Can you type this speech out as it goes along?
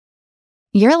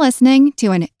You're listening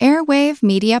to an Airwave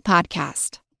Media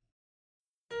Podcast.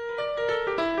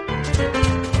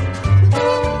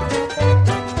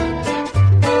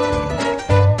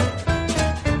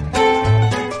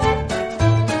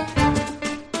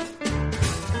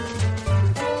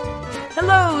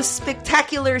 Hello,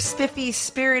 spectacular, spiffy,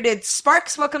 spirited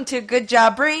sparks. Welcome to Good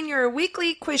Job Brain, your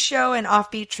weekly quiz show and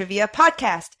offbeat trivia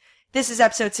podcast. This is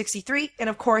episode 63, and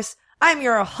of course, I'm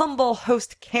your humble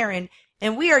host, Karen,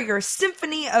 and we are your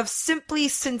symphony of simply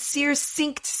sincere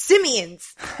synced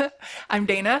simians. I'm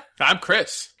Dana. I'm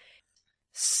Chris.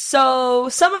 So,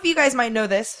 some of you guys might know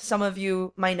this, some of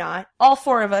you might not. All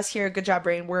four of us here at Good Job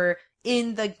Brain were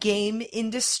in the game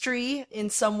industry in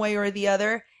some way or the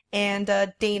other. And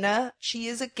Dana, she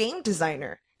is a game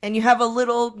designer. And you have a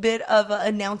little bit of an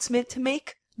announcement to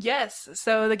make? Yes.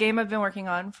 So the game I've been working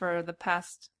on for the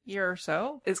past year or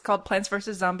so is called Plants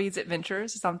vs. Zombies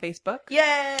Adventures. It's on Facebook.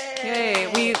 Yay!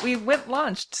 Yay! We went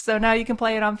launched, so now you can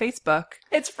play it on Facebook.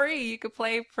 It's free. You can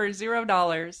play for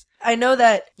 $0. I know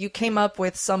that you came up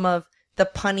with some of the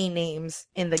punny names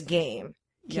in the game.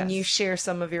 Can you share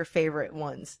some of your favorite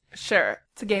ones? Sure.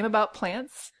 It's a game about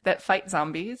plants that fight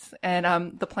zombies,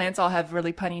 and the plants all have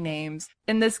really punny names.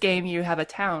 In this game, you have a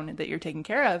town that you're taking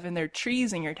care of, and there are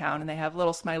trees in your town, and they have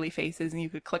little smiley faces, and you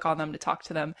could click on them to talk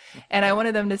to them. And I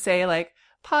wanted them to say, like,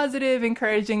 positive,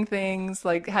 encouraging things,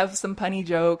 like have some punny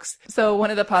jokes. So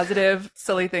one of the positive,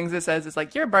 silly things it says is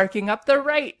like, you're barking up the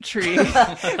right tree, which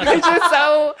is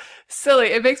so silly.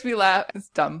 It makes me laugh. It's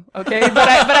dumb, okay? But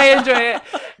I enjoy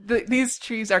it. These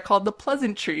trees are called the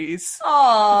pleasant trees.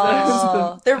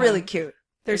 Oh, they're really cute.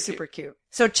 They're super cute.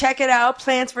 So check it out,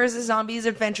 Plants vs. Zombies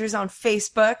Adventures on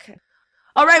Facebook.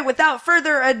 All right, without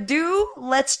further ado,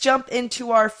 let's jump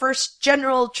into our first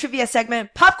general trivia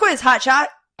segment, Pop Quiz Hotshot.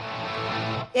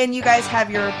 And you guys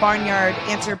have your barnyard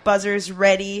answer buzzers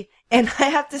ready. And I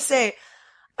have to say,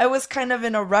 I was kind of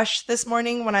in a rush this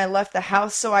morning when I left the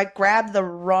house, so I grabbed the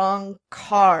wrong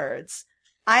cards.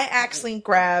 I actually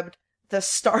grabbed the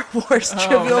Star Wars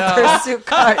Trivial Pursuit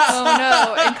cards. Oh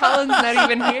no, and Colin's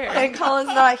not even here. And Colin's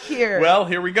not here. Well,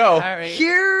 here we go. All right.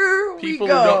 Here we People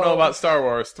go. who don't know about Star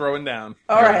Wars throwing down.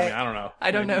 All right. I don't know.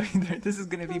 I don't know either. This is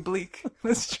going to be bleak.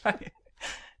 Let's try it.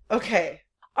 Okay.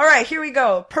 All right, here we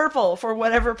go. Purple, for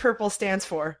whatever purple stands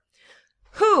for.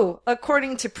 Who,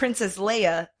 according to Princess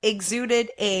Leia, exuded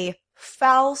a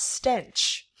foul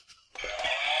stench?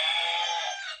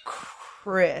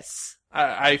 Chris.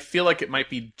 I feel like it might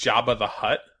be Jabba the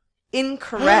Hutt.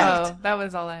 Incorrect. Oh, that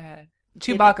was all I had.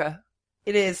 Chewbacca.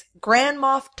 It is Grand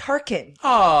Moff Tarkin.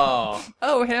 Oh.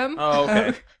 Oh, him? Oh,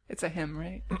 okay. It's a him,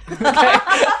 right?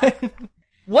 Okay.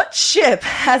 What ship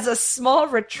has a small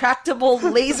retractable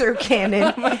laser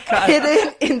cannon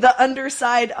hidden in the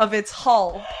underside of its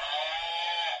hull?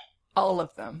 All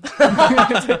of them.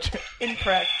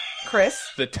 Incorrect. Chris?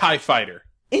 The TIE Fighter.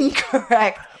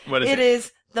 Incorrect. What is it? It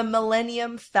is the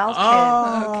Millennium Falcon.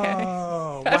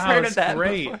 Oh, I've heard of that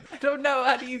great. before. I don't know.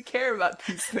 How do you care about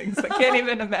these things? I can't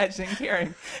even imagine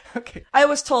caring. Okay. I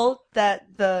was told that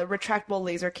the retractable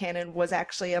laser cannon was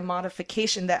actually a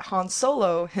modification that Han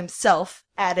Solo himself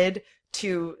added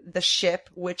to the ship,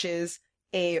 which is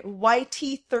a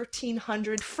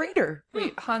YT-1300 freighter.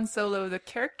 Wait, Han Solo the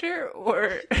character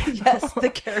or Yes, the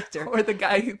character. or the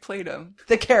guy who played him?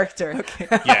 The character. Okay.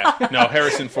 Yeah. No,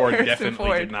 Harrison Ford definitely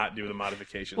Ford. did not do the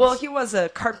modifications. Well, he was a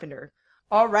carpenter.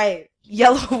 All right.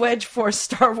 Yellow wedge for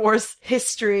Star Wars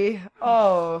history.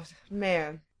 Oh,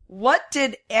 man. What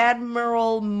did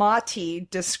Admiral Motti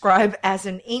describe as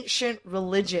an ancient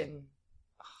religion?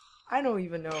 I don't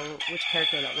even know which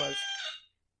character that was.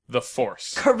 The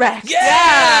Force. Correct.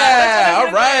 Yeah!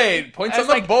 All right. Points on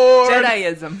the board.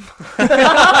 Jediism.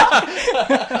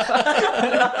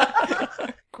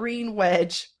 Green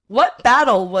wedge. What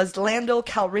battle was Lando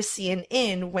Calrissian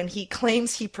in when he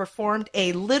claims he performed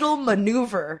a little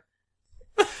maneuver?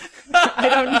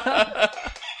 I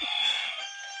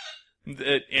don't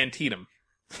know. Antietam.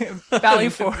 Valley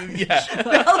Forge. Yeah.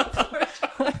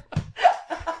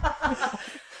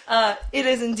 It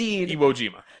is indeed Iwo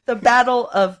Jima. the Battle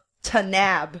of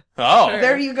Tanab. Oh. Sure.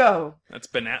 There you go. That's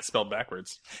Banat spelled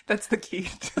backwards. That's the key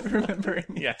to remembering.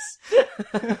 Yes.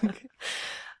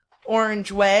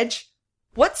 Orange wedge.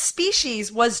 What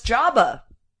species was Jabba?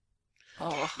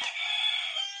 Oh.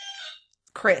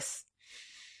 Chris.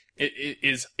 It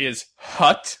is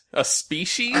Hutt a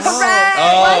species? Correct!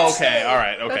 Oh, What? okay. All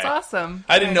right. Okay. That's awesome.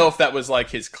 I didn't know if that was like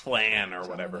his clan or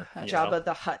whatever. you know? Jabba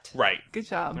the Hutt. Right. Good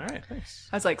job. All right. Thanks.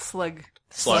 I was like slug.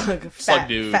 Slug. Fat, Slug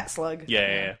dude. Fat slug.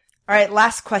 Yeah. All right,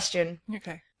 last question.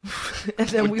 Okay. And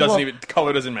then It we doesn't will, even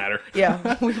color doesn't matter.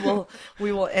 yeah,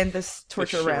 we will end this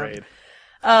torture round. Charade.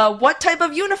 What type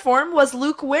of uniform was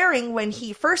Luke wearing when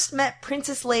he first met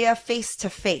Princess Leia face to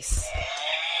face?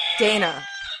 Dana.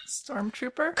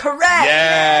 Stormtrooper? Correct!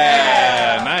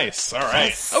 Yeah! Nice. All right.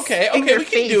 Yes. Okay, In your we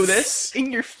can do this.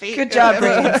 In your face. Good job,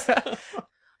 Brains.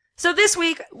 So this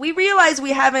week, we realized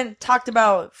we haven't talked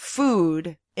about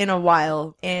food in a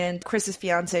while, and Chris's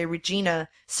fiance, Regina,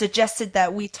 suggested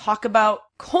that we talk about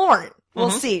corn. We'll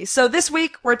see. So this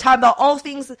week, we're talking about all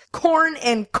things corn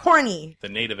and corny. The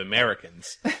Native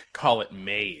Americans call it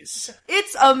maize.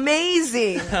 It's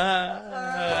amazing. Ding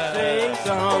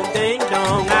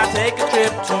dong, I'll take a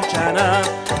trip to China.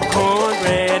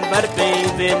 Cornbread, butter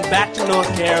beans, and back to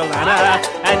North Carolina.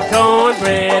 And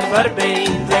cornbread, butter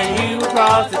beans, and you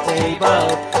across the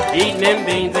table. Eating them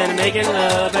beans and making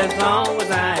love as long as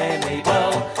I am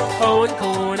able. Hoeing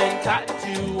corn and cotton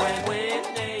too, and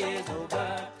when day is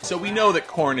over. So we know that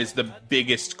corn is the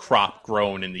biggest crop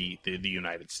grown in the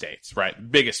United States, right?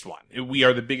 Biggest one. We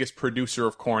are the biggest producer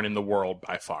of corn in the world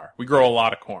by far. We grow a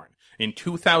lot of corn. In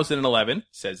 2011,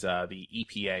 says the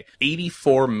EPA,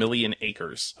 84 million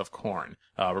acres of corn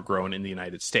were grown in the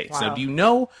United States. Wow. Now, do you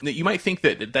know that you might think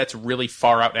that that's really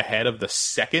far out ahead of the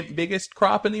second biggest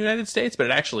crop in the United States, but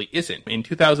it actually isn't. In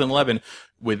 2011,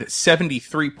 with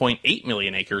 73.8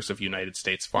 million acres of United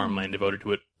States farmland devoted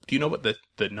to it, do you know what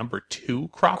the number 2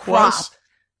 crop was?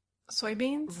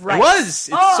 Soybeans? Rice. It was!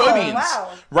 It's soybeans.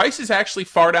 Wow. Rice is actually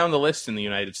far down the list in the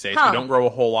United States. Huh. We don't grow a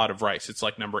whole lot of rice. It's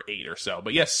like number 8 or so.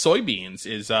 But yes, soybeans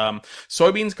is,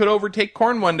 soybeans could overtake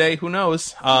corn one day. Who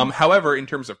knows? However, in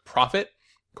terms of profit,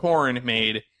 corn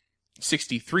made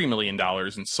 $63 million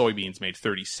and soybeans made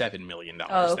 $37 million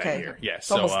that year. Yeah, It's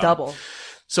almost double.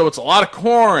 So it's a lot of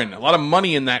corn, a lot of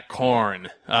money in that corn.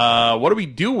 What do we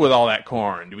do with all that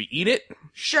corn? Do we eat it?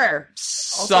 Sure.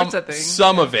 sorts of things.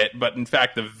 Some of it, but in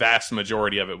fact, the vast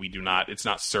majority of it we do not. It's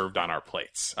not served on our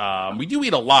plates. We do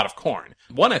eat a lot of corn.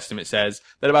 One estimate says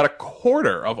that about a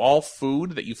quarter of all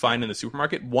food that you find in the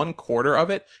supermarket, 1/4 of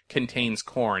it contains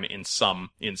corn in some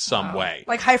way.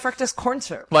 Like high fructous corn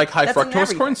syrup. Like high That's in fructose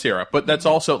everything. corn syrup, but that's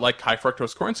also like high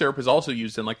fructose corn syrup is also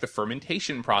used in like the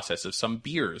fermentation process of some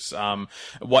beers,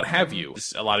 what have you.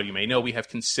 As a lot of you may know, we have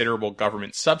considerable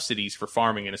government subsidies for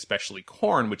farming and especially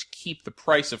corn, which keep the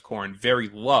price of corn very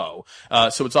low.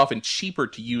 So it's often cheaper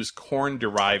to use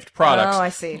corn-derived products. Oh, I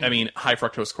see. I mean, high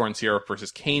fructose corn syrup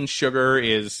versus cane sugar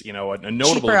is, a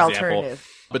notable Cheaper example. alternative.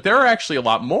 But there are actually a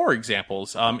lot more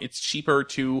examples. It's cheaper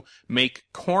to make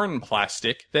corn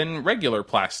plastic than regular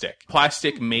plastic.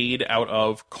 Plastic made out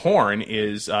of corn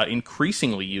is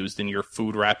increasingly used in your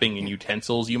food wrapping and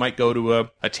utensils. You might go to a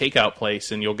takeout place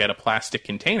and you'll get a plastic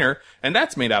container, and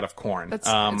that's made out of corn. It's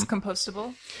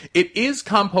compostable? It is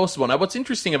compostable. Now, what's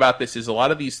interesting about this is a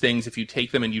lot of these things, if you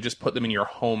take them and you just put them in your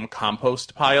home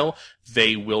compost pile,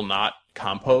 they will not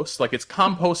compost. Like, it's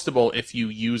compostable if you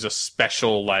use a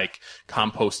special, like,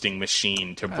 composting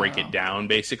machine to break it down,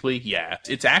 basically. Yeah.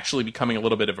 It's actually becoming a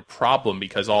little bit of a problem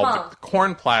because all the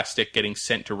corn plastic getting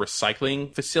sent to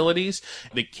recycling facilities,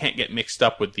 they can't get mixed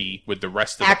up with the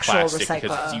rest of Actual the plastic recycling.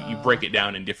 because you break it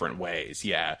down in different ways.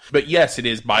 Yeah. But yes, it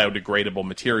is biodegradable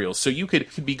materials. So you could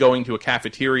be going to a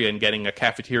cafeteria and getting a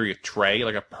cafeteria tray,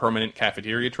 like a permanent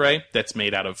cafeteria tray that's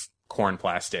made out of corn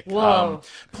plastic. Whoa.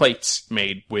 Plates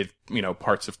made with,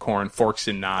 parts of corn, forks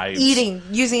and knives. Using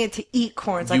it to eat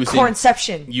corn. It's like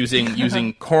cornception.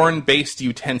 Using corn-based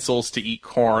utensils to eat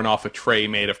corn off a tray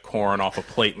made of corn, off a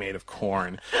plate made of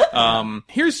corn.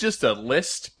 Here's just a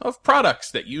list of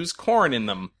products that use corn in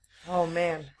them. Oh,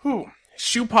 man. Whew.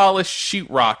 Shoe polish,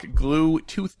 sheetrock, glue,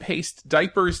 toothpaste,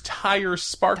 diapers, tires,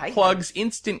 spark plugs,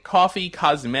 instant coffee,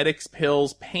 cosmetics,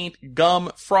 pills, paint,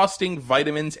 gum, frosting,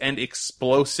 vitamins, and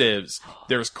explosives.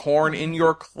 There's corn in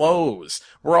your clothes.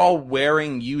 We're all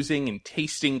wearing, using, and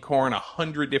tasting corn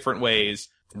 100 different ways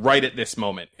right at this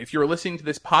moment. If you're listening to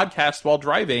this podcast while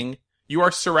driving, you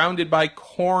are surrounded by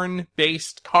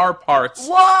corn-based car parts.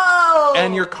 Whoa!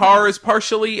 And your car is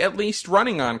partially at least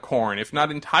running on corn, if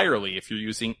not entirely, if you're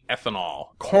using ethanol.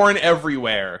 Corn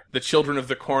everywhere. The children of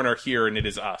the corn are here, and it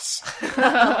is us.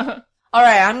 All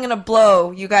right, I'm going to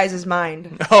blow you guys'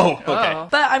 mind. Oh, okay.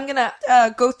 But I'm going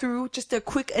to go through just a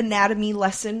quick anatomy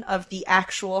lesson of the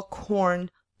actual corn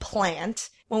plant.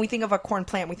 When we think of a corn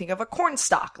plant, we think of a corn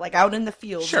stalk, like out in the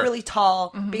field, Sure. really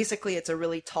tall. Mm-hmm. Basically, it's a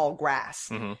really tall grass.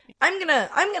 Mm-hmm. I'm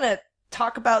gonna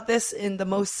talk about this in the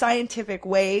most scientific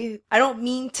way. I don't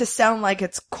mean to sound like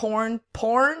it's corn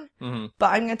porn, but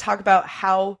I'm gonna talk about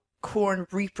how corn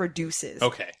reproduces.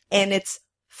 Okay. And it's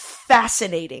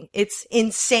fascinating. It's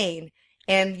insane.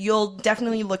 And you'll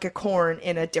definitely look at corn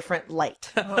in a different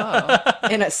light.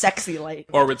 In a sexy light.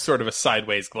 Or with sort of a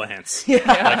sideways glance. Yeah.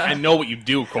 Like, I know what you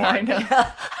do, corn. I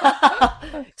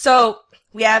know. So,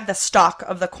 we have the stalk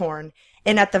of the corn.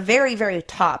 And at the very, very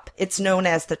top, it's known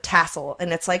as the tassel.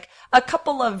 And it's like a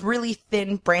couple of really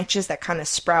thin branches that kind of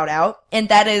sprout out. And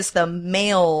that is the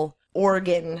male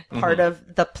organ part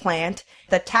of the plant.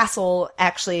 The tassel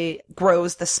actually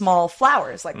grows the small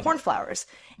flowers, like cornflowers.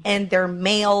 And they're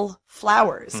male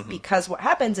flowers because what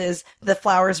happens is the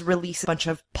flowers release a bunch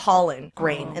of pollen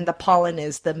grain. And the pollen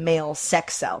is the male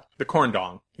sex cell. The corn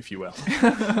dong, if you will.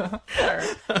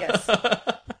 Yes.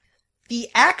 The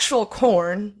actual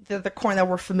corn, the corn that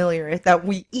we're familiar with, that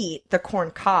we eat, the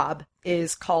corn cob,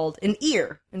 is called an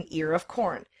ear of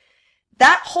corn.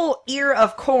 That whole ear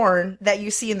of corn that you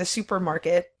see in the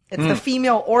supermarket, it's the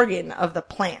female organ of the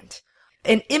plant.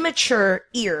 An immature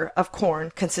ear of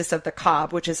corn consists of the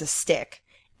cob, which is a stick,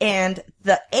 and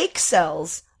the egg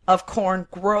cells of corn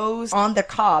grows on the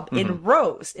cob in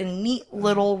rows, in neat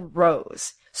little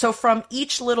rows. So from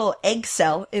each little egg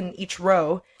cell in each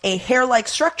row, a hair-like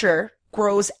structure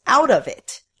grows out of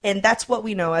it. And that's what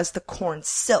we know as the corn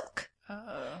silk.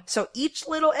 So each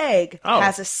little egg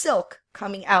has a silk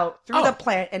coming out through the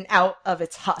plant and out of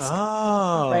its husk.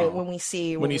 Right? When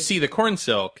you see the corn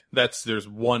silk, there's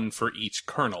one for each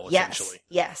kernel, essentially.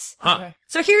 Yes. Huh. Okay.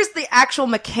 So here's the actual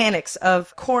mechanics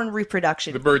of corn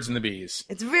reproduction. The birds and the bees.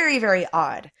 It's very, very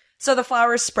odd. So the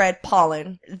flowers spread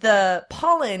pollen. The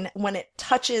pollen, when it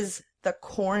touches the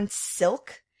corn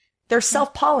silk, they're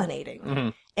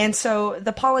self-pollinating. And so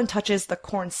the pollen touches the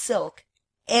corn silk,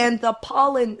 and the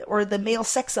pollen, or the male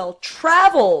sex cell,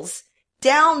 travels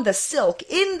down the silk,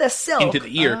 in the silk. Into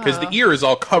the ear, because the ear is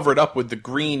all covered up with the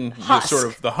green, Husk. sort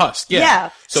of the husk. Yeah.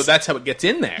 So that's how it gets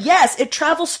in there. Yes, it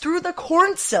travels through the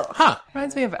corn silk. Huh.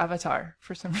 Reminds me of Avatar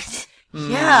for some reason.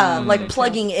 Yeah, like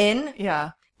plugging in.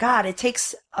 Yeah. God, it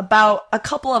takes about a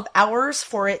couple of hours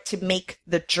for it to make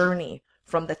the journey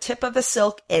from the tip of the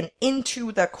silk and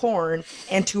into the corn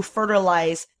and to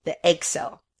fertilize the egg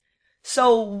cell.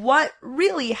 So what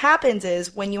really happens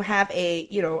is when you have a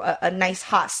nice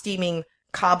hot steaming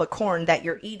cob of corn that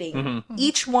you're eating,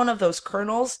 each one of those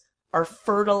kernels are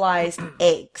fertilized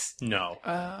eggs. No.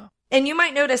 And you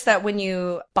might notice that when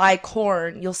you buy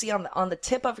corn, you'll see on the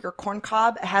tip of your corn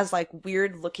cob, it has like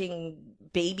weird looking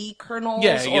baby kernels you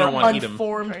or don't want to eat 'em.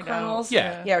 unformed Dried kernels.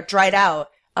 out. Yeah, dried out.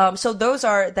 So those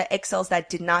are the egg cells that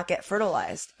did not get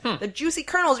fertilized. The juicy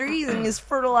kernels you're eating is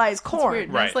fertilized corn.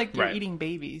 Weird. Right, It's like you're right. eating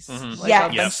babies. Like Yes. a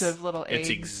bunch Yes. of little eggs. It's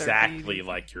or exactly babies.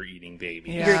 like you're eating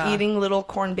babies. Yeah. You're eating little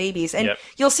corn babies. And Yep.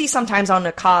 you'll see sometimes on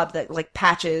the cob that like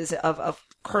patches of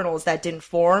kernels that didn't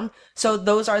form. So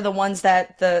those are the ones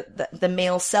that the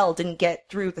male cell didn't get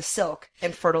through the silk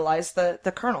and fertilize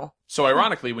the kernel. So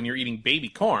ironically, when you're eating baby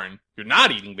corn, you're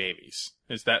not eating babies.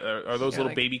 Is that are those little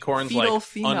like baby corns fetal like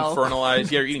female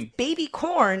unfertilized? Yeah, you're eating. Baby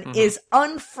corn is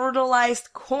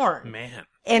unfertilized corn. Man.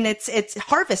 And it's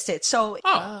harvested. So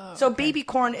Oh. baby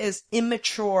corn is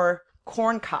immature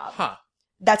corn cob. Huh.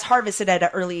 That's harvested at an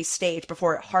early stage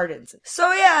before it hardens.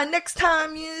 So yeah, next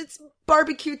time it's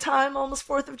barbecue time, almost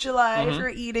 4th of July. If you're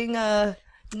eating a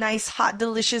nice, hot,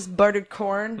 delicious buttered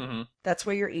corn, that's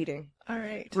what you're eating. All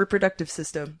right. Reproductive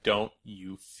system. Don't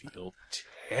you feel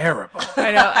terrible?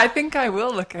 I know. I think I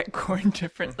will look at corn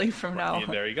differently from now. Yeah,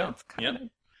 there you go. That's kinda- Yep.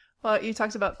 Well, you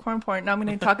talked about corn porn. Now I'm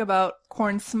going to talk about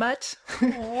corn smut,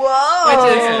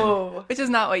 Whoa! which is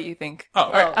not what you think. Oh,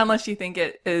 Or right. unless you think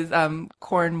it is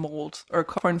corn mold or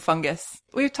corn fungus.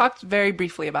 We've talked very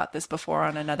briefly about this before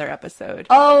on another episode.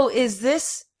 Oh, is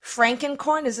this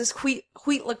Frankencorn? Is this wheat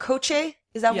lacoche?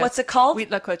 Is that Yes. what's it called? Wheat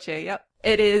lacoche, yep.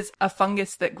 It is a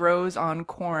fungus that grows on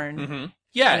corn. Mm-hmm.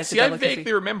 Yeah, And it's a see, I delicacy.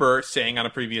 vaguely remember saying on a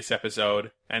previous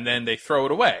episode, and then they throw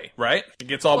it away, right? It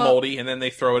gets all Well, moldy, and then they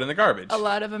throw it in the garbage. A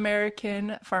lot of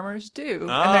American farmers do, Oh,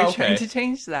 and they're okay. trying to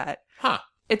change that. Huh.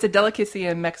 It's a delicacy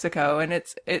in Mexico, and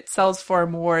it sells for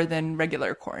more than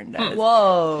regular corn does.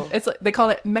 Whoa. It's like, they call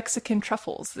it Mexican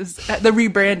truffles. Is the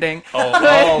rebranding.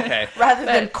 Oh, okay. Rather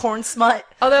than corn smut.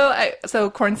 Although, so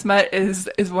corn smut is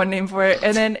one name for it,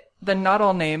 and then the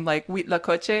not-all name, like wheat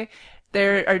lacoche,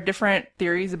 there are different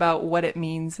theories about what it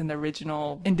means in the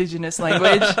original indigenous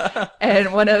language,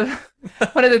 and one of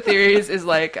the theories is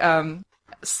like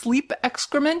sleep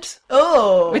excrement,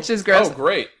 Oh. which is gross. Oh,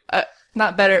 great.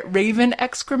 Not better, raven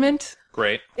excrement.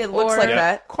 Great. It looks or like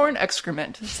that. corn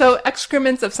excrement. So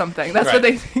excrements of something. That's what Right.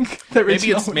 they think the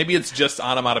original. Maybe it's just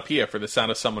onomatopoeia for the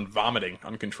sound of someone vomiting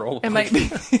uncontrollably. It might be.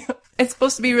 It's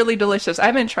supposed to be really delicious. I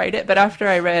haven't tried it, but after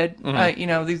I read,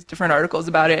 Mm-hmm. these different articles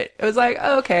about it, it was like,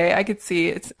 oh, okay, I could see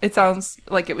it sounds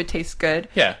like it would taste good.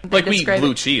 Yeah, They like we eat describe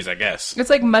blue it- cheese, I guess. It's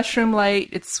like mushroom light.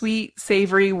 It's sweet,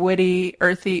 savory, woody,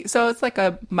 earthy. So it's like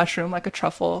a mushroom, like a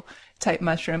truffle type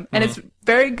mushroom, and it's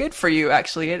very good for you.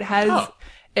 Actually, it has. Oh.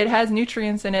 It has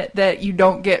nutrients in it that you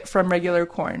don't get from regular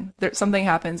corn. Something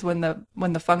happens when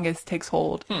the fungus takes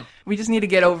hold. We just need to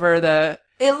get over the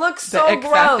It looks the so ick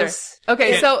factor. gross.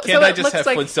 Okay, Can't so I it just looks have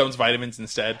like Flintstones vitamins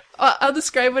instead? I'll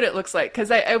describe what it looks like because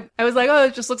I was like, oh,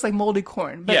 it just looks like moldy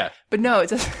corn. But, Yeah. But no, it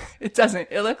doesn't. It doesn't.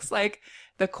 It looks like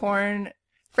the corn,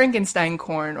 Frankenstein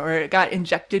corn, or it got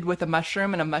injected with a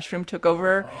mushroom and a mushroom took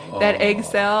over that egg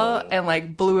cell and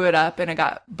like blew it up and it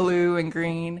got blue and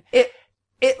green.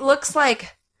 It looks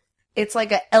like it's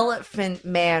like an Elephant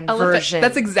Man version.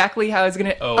 That's exactly how it's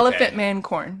gonna. Okay. Elephant Man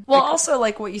corn. Well, also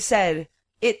like what you said,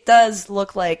 it does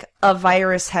look like a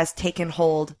virus has taken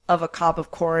hold of a cob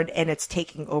of corn and it's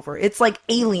taking over. It's like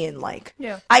alien-like.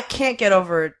 Yeah. I can't get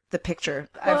over the picture.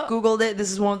 Well- I've Googled it.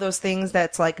 This is one of those things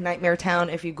that's like Nightmare Town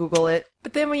if you Google it.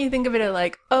 But then when you think of it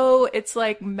like, oh, it's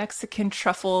like Mexican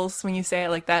truffles. When you say it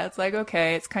like that, it's like,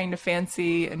 okay, it's kind of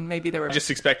fancy, and maybe there were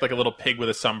Just expect like a little pig with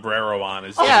a sombrero on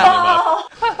is Yeah.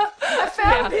 I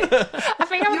found it. I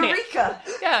found it. Eureka.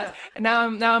 Yeah. And now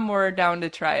I'm more down to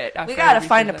try it. We after gotta I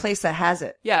find a research it. place that has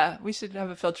it. Yeah, we should have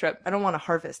a field trip. I don't want to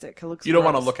harvest it because it looks You don't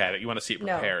want to gross. look at it. You want to see it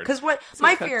No, prepared. because what So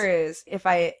my cooked. fear is, if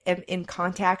I am in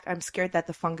contact, I'm scared that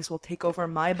the fungus will take over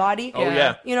my body. Oh, Yeah.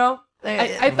 yeah. You know,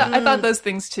 I thought those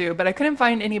things too, but I couldn't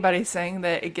find anybody saying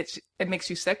that it makes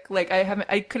you sick. Like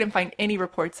I couldn't find any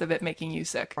reports of it making you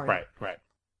sick. Right.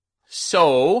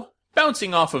 So,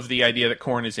 bouncing off of the idea that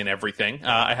corn is in everything,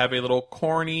 I have a little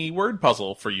corny word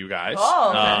puzzle for you guys.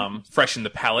 Oh, okay. Freshen the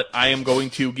palate. I am going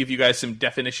to give you guys some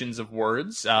definitions of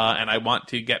words, and I want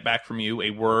to get back from you a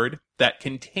word that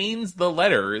contains the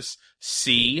letters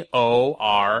C, O,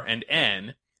 R, and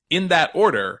N in that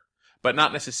order, but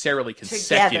not necessarily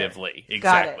consecutively. Got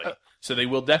Exactly. it. So they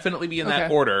will definitely be in that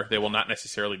Okay. order. They will not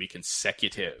necessarily be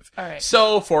consecutive. All right.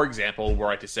 So, for example, were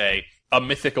I to say a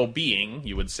mythical being,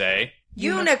 you would say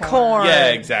unicorn. yeah,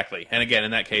 exactly. And again,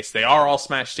 in that case, they are all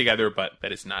smashed together, but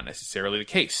that is not necessarily the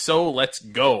case. So let's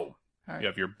go. All right. You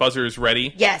have your buzzers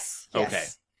ready? Yes. Okay.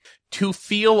 To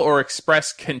feel or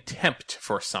express contempt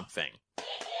for something.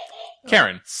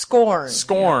 Karen. Scorn.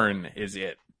 Scorn is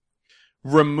it.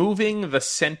 Removing the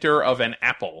center of an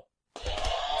apple.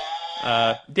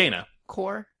 Dana.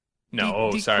 Core?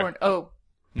 No, sorry. Corn. Oh,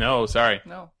 No, sorry.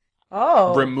 no.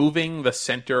 Oh. Removing the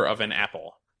center of an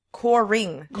apple.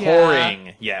 Coring.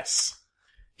 Coring, yes.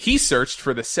 He searched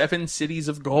for the 7 cities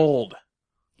of gold.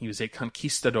 He was a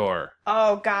conquistador.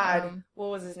 Oh God. Um, What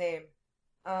was his name?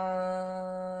 Has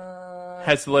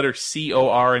the letter C, O,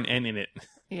 R, and N in it.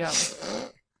 Yeah.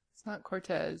 It's not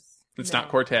Cortez. It's No, not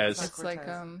Cortez. it's It's like,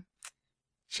 Cortez.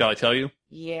 Shall I tell you?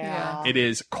 Yeah. It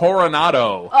is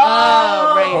Coronado.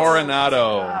 Oh, right.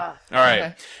 Coronado. Ah. All right.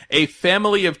 Okay. A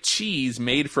family of cheese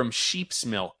made from sheep's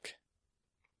milk.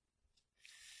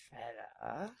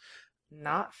 Feta.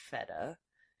 Not feta.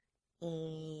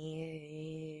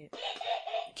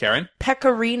 Karen?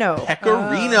 Pecorino.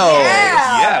 Pecorino. Oh,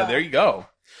 yeah. Yeah, there you go.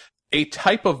 A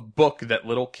type of book that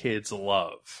little kids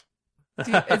love.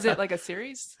 Is it like a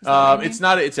series? Is that what you It's mean?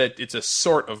 not. It's a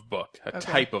sort of book, a Okay.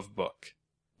 type of book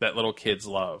that little kids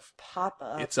love.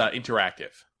 Papa. It's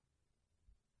interactive.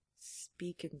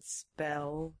 Speak and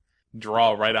spell.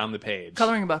 Draw right on the page.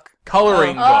 Coloring book.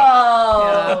 Coloring book.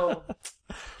 Oh.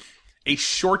 A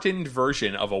shortened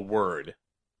version of a word.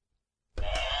 Dana.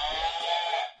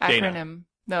 Acronym.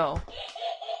 No.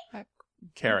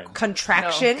 Karen.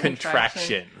 Contraction. No.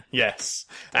 Contraction. Yes.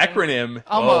 Dang. Acronym.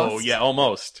 Almost. Oh, yeah,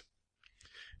 almost.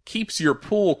 Keeps your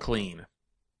pool clean.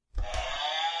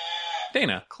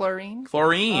 Dana. Chlorine.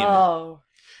 Chlorine. Oh.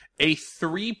 A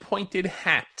 3-pointed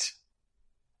hat.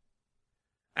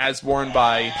 As worn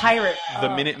by Pirate. the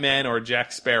Minutemen or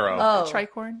Jack Sparrow. Oh.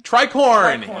 Tricorn.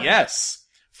 Tricorn. Tricorn. Yes.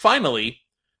 Finally,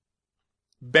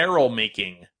 barrel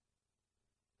making.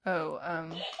 Oh,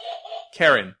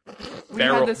 Karen. we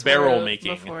had this barrel word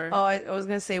making. before. Oh, I was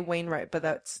gonna say Wainwright, but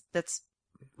that's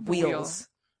Wheel. wheels.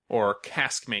 Or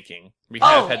cask making. We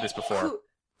have had this before.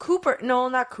 Cooper. No,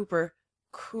 not Cooper.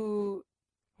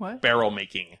 What? Barrel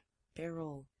making.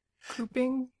 Barrel.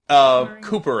 Cooping?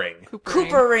 Coopering.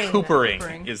 Coopering.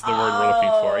 Coopering is the word we're looking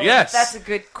for. Yes. That's a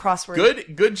good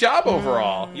crossword. Good job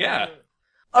overall. Yeah.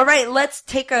 All right, let's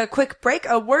take a quick break.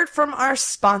 A word from our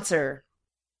sponsor.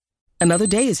 Another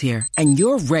day is here, and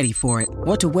you're ready for it.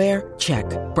 What to wear? Check.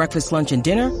 Breakfast, lunch, and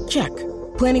dinner? Check.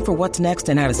 Planning for what's next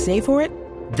and how to save for it?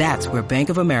 That's where Bank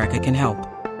of America can help.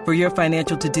 For your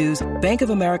financial to-dos, Bank of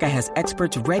America has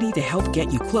experts ready to help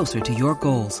get you closer to your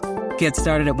goals. Get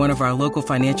started at one of our local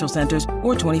financial centers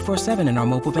or 24/7 in our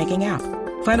mobile banking app.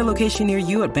 Find a location near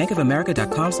you at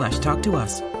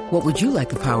bankofamerica.com/talktous. What would you like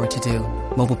the power to do?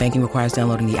 Mobile banking requires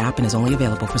downloading the app and is only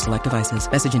available for select devices.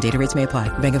 Message and data rates may apply.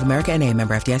 Bank of America NA,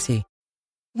 member FDIC.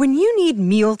 When you need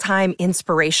mealtime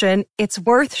inspiration, it's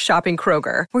worth shopping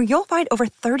Kroger, where you'll find over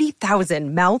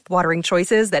 30,000 mouth-watering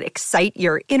choices that excite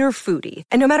your inner foodie.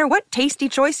 And no matter what tasty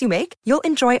choice you make, you'll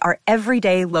enjoy our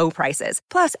everyday low prices,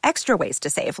 plus extra ways to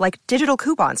save, like digital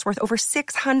coupons worth over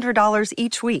 $600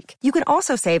 each week. You can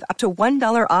also save up to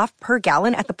 $1 off per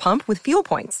gallon at the pump with fuel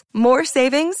points. More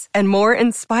savings and more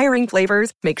inspiring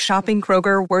flavors make shopping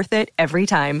Kroger worth it every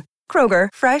time. Kroger,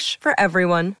 fresh for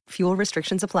everyone. Fuel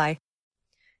restrictions apply.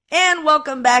 And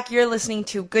welcome back. You're listening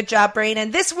to Good Job Brain,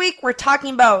 and this week we're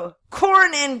talking about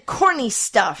corn and corny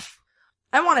stuff.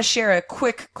 I want to share a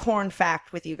quick corn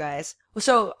fact with you guys.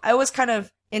 So I was kind of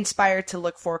inspired to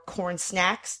look for corn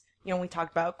snacks. You know, we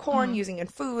talked about corn using in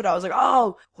food. I was like,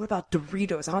 oh, what about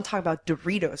Doritos? I want to talk about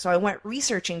Doritos. So I went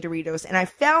researching Doritos, and I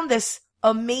found this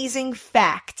amazing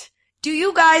fact. Do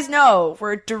you guys know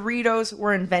where Doritos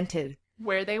were invented?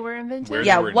 Where they were invented? Where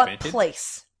Yeah, they were what invented?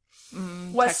 place?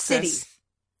 What Texas. city?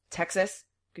 Texas?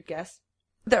 Good guess.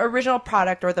 The original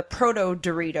product, or the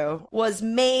proto-Dorito, was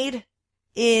made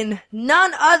in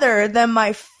none other than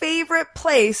my favorite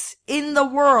place in the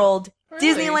world, Really?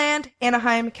 Disneyland,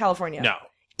 Anaheim, California. No.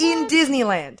 In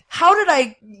Disneyland. How did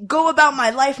I go about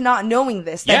my life not knowing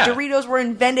this? That Yeah. Doritos were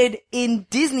invented in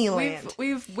Disneyland.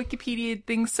 We've Wikipedia'd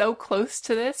things so close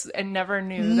to this and never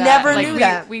knew that. Never Like, knew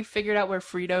that. We figured out where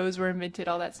Fritos were invented,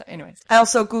 all that stuff. Anyways. I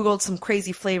also Googled some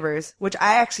crazy flavors, which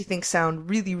I actually think sound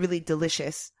really, really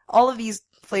delicious. All of these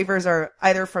flavors are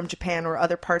either from Japan or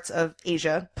other parts of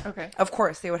Asia. Okay. Of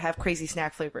course, they would have crazy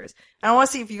snack flavors. And I want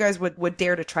to see if you guys would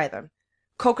dare to try them.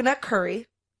 Coconut curry.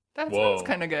 That Whoa. sounds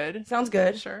kind of good. Sounds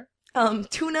good. Sure.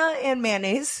 Tuna and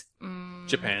mayonnaise.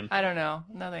 Japan. I don't know.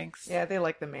 No thanks. Yeah, they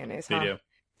like the mayonnaise, They huh? do.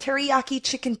 Teriyaki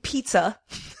chicken pizza.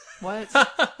 What?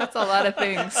 That's a lot of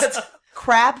things.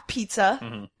 Crab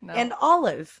pizza. No. And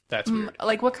olive. That's weird.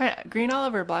 Like what kind? Green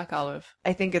olive or black olive?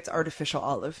 I think it's artificial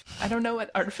olive. I don't know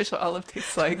what artificial olive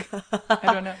tastes like.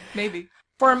 I don't know. Maybe.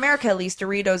 For America, at least,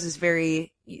 Doritos is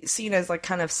very seen as like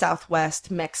kind of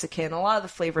Southwest Mexican. A lot of the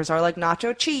flavors are like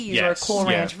nacho cheese or Yes, Cool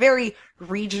yeah. Ranch, very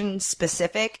region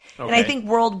specific. And I Okay. think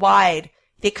worldwide,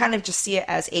 they kind of just see it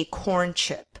as a corn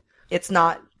chip. It's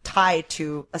not tied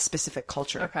to a specific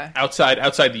culture. Okay.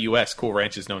 Outside the U.S., Cool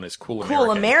Ranch is known as Cool American.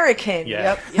 Cool American.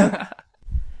 Yeah. Yep.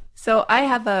 So I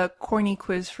have a corny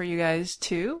quiz for you guys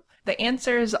too. The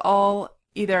answers all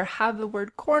either have the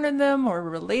word corn in them or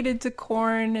related to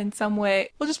corn in some way.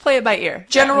 We'll just play it by ear.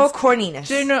 General It's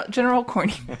corniness. General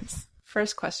corniness.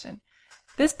 First question.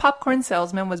 This popcorn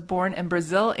salesman was born in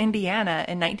Brazil, Indiana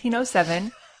in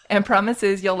 1907 and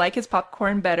promises you'll like his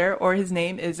popcorn better or his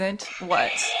name isn't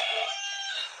what?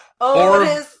 Oh, Or-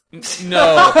 it is.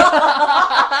 No.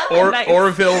 Nice.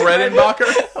 Orville Redenbacher?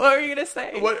 What were you going to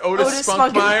say? What? Otis, Otis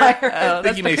Spunkmeyer? Spunkmeyer. Oh, I think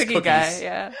that's he the makes cookie cookies. guy,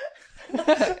 yeah.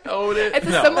 Otis. It's a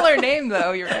No. similar name,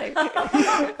 though. You're right.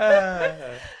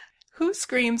 Who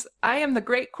screams, I am the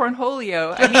great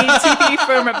cornholio. I need TP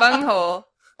for my bunghole.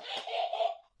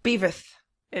 Beavis.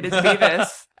 It is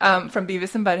Beavis from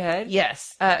Beavis and Butthead.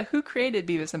 Yes. Who created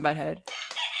Beavis and Butthead?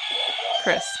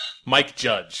 Chris. Mike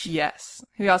Judge. Yes.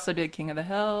 He also did King of the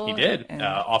Hill. He did. and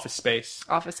Office Space.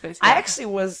 Office Space. I yeah. actually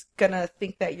was gonna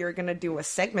think that you're gonna do a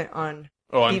segment on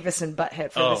Oh, Beavis and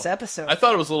Butthead for this episode. I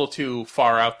thought it was a little too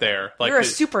far out there. Like You're a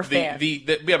super fan.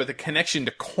 Yeah, but the connection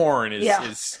to corn is Yeah.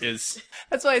 is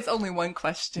That's why it's only one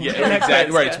question. yeah, in a exactly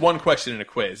quiz, right. yeah. It's one question in a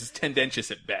quiz. It's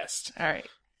tendentious at best. All right.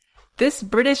 This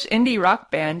British indie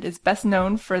rock band is best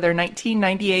known for their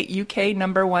 1998 UK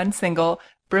 #1 single,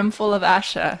 Brimful of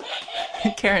Asha.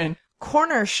 Karen.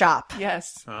 Corner Shop.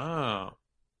 Yes. Oh,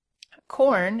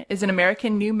 Korn is an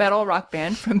American new metal rock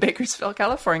band from Bakersfield,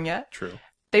 California. true.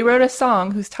 They wrote a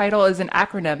song whose title is an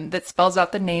acronym that spells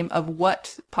out the name of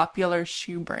what popular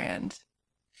shoe brand?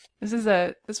 This was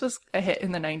a hit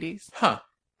in the 90s. Huh.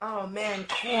 Oh man,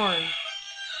 Corn.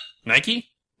 Nike?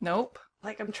 Nope.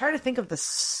 Like I'm trying to think of the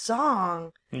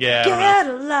song. Yeah. I don't know. Get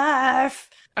a life.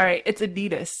 All right, it's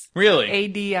Adidas. Really?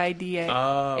 Adidas.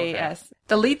 Oh, okay.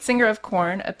 The lead singer of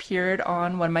Korn appeared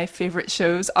on one of my favorite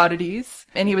shows, Oddities,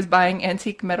 and he was buying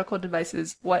antique medical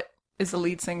devices. What is the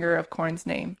lead singer of Korn's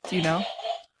name? Do you know?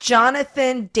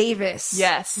 Jonathan Davis.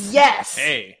 Yes. Yes.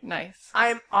 Hey. Nice.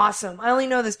 I'm awesome. I only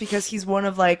know this because he's one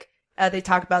of they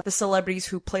talk about the celebrities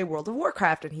who play World of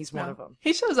Warcraft, and he's one of them.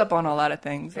 He shows up on a lot of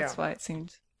things. That's Yeah. why it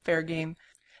seemed fair game.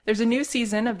 There's a new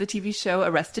season of the TV show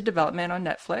Arrested Development on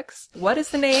Netflix. What is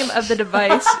the name of the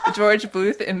device George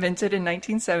Booth invented in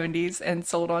 1970s and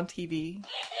sold on TV?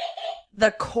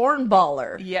 The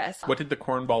Cornballer. Yes. What did the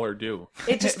cornballer do?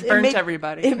 It just burnt made,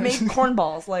 everybody. It made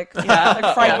cornballs, like fried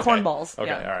Okay. cornballs. Okay,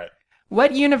 Yeah. all right.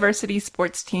 What university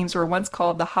sports teams were once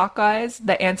called the Hawkeyes,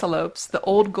 the Antelopes, the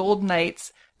Old Gold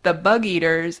Knights, the bug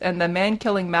eaters, and the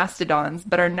man-killing mastodons,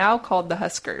 but are now called the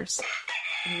huskers.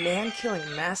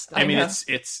 Man-killing mastodon. I mean,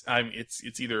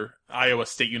 it's either Iowa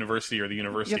State University or the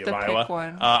University You of have to Iowa. pick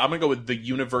one. I'm gonna go with the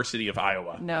University of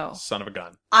Iowa. No. Son of a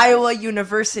gun. Iowa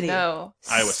University. No.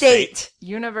 Iowa State.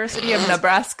 University of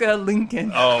Nebraska,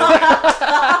 Lincoln. Oh,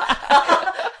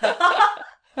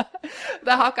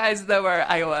 The Hawkeyes, though, are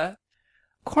Iowa.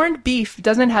 Corned beef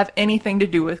doesn't have anything to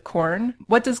do with corn.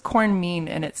 What does corn mean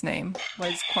in its name?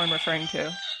 What is corn referring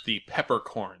to? the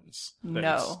peppercorns.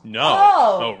 No. No.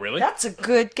 Oh, really? That's a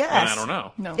good guess. I don't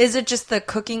know. No. Is it just the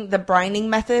brining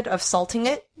method of salting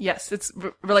it? Yes, it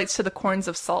relates to the corns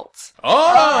of salt.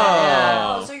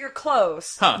 Oh! So you're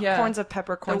close. Huh. Yeah. Corns of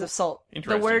pepper, corns of salt. The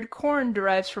Interesting. word corn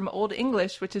derives from Old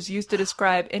English, which is used to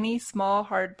describe any small,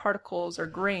 hard particles or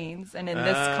grains, and in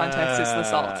this context, it's the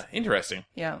salt. Interesting.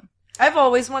 Yeah. I've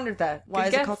always wondered that. Why Good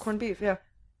is it guess. called corned beef? Yeah.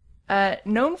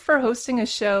 Known for hosting a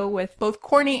show with both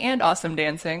corny and awesome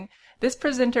dancing, this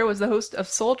presenter was the host of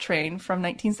Soul Train from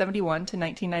 1971 to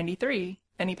 1993,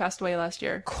 and he passed away last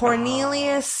year.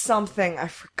 Cornelius something. I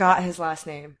forgot his last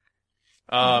name.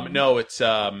 No, it's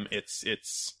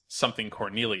something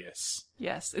Cornelius.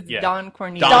 Yes, it's Yeah. Don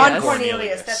Cornelius. Don Don Cornelius.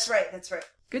 Cornelius. That's right. That's right.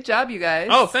 Good job, you guys.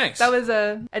 Oh, thanks. That was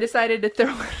I decided to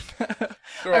throw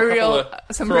Throw a real couple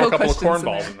of- some throw real a couple of questions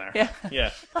cornballs in there. Yeah,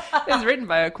 Yeah. it was written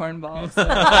by a cornball. So.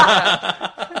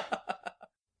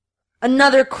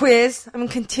 Another quiz. I'm going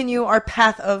to continue our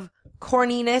path of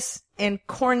corniness and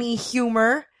corny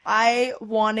humor. I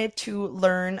wanted to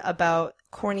learn about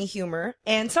corny humor,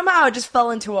 and somehow I just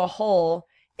fell into a hole.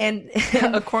 And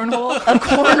A cornhole. a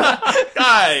cornhole.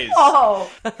 Guys!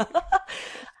 Oh.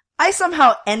 I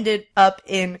somehow ended up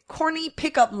in corny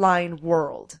pickup line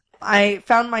world. I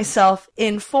found myself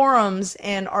in forums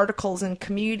and articles and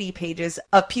community pages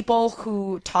of people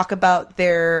who talk about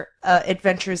their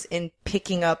adventures in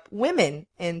picking up women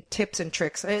and tips and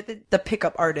tricks, the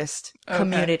pickup artist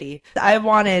community. I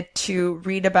wanted to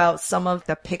read about some of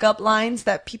the pickup lines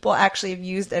that people actually have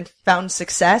used and found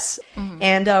success.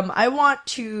 And I want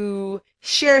to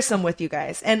share some with you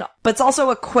guys. But it's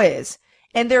also a quiz.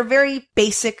 And they're very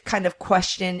basic kind of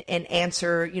question and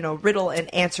answer, riddle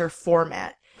and answer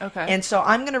format. Okay. And so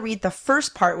I'm going to read the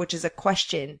first part, which is a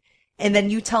question, and then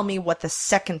you tell me what the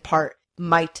second part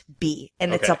might be.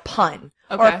 And it's Okay. a pun.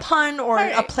 Or Okay. a pun or All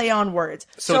a right. play on words.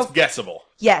 So it's guessable.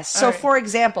 Yes. So All right. for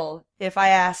example, if I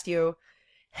asked you,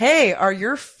 hey, are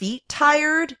your feet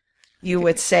tired? You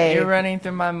would say, You're running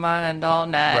through my mind all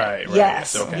night. Right.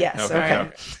 yes, Okay. yes, Okay.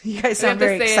 okay. You guys You sound have to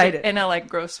very say excited. it in a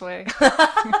gross way. You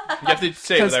have to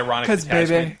say it with ironic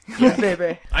attachment.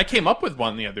 Baby. I came up with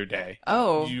one the other day.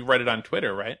 Oh. You read it on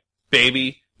Twitter, right?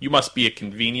 Baby, you must be a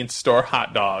convenience store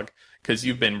hot dog, because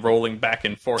you've been rolling back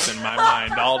and forth in my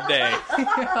mind all day.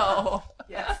 Oh.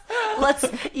 Yes. Let's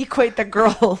equate the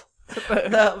girl,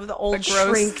 the old The gross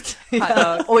shrinked, hot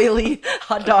dog. oily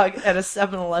hot dog at a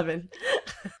 7-Eleven.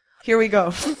 Here we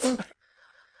go.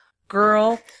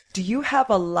 Girl, do you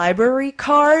have a library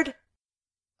card?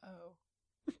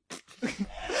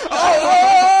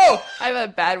 Oh! I have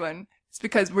a bad one. It's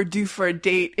because we're due for a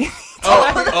date.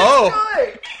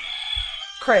 Oh!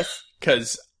 Chris.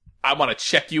 Because I want to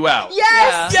check you out.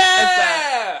 Yes! Yeah. It's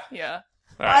that. Yeah.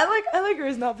 All right. I like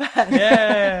yours, not bad.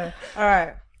 Yeah. All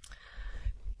right.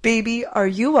 Baby, are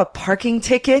you a parking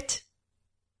ticket?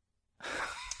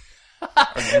 Are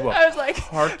you a I was like,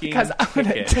 parking because I'm going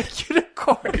to ticket? take you to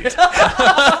court.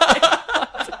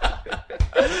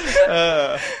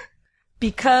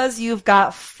 Because you've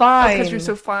got fine. Because you're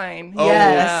so fine. Oh,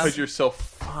 Yes. because you're so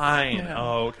fine. Yeah.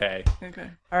 Oh, okay. Okay.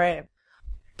 All right.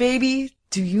 Baby,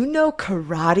 do you know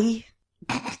karate?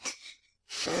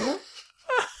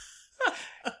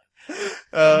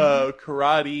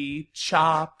 Karate,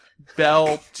 chop,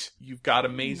 belt. You've got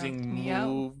amazing Knock me out.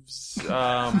 moves.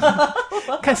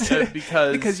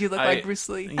 Because you look like Bruce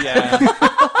Lee.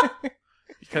 Yeah.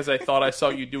 Because I thought I saw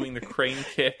you doing the crane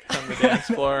kick on the dance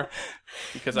floor.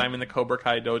 Because I'm in the Cobra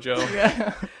Kai dojo.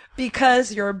 Yeah.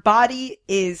 Because your body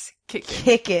is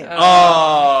kicking.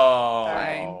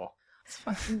 Oh.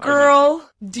 Fine. Girl,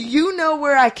 do you know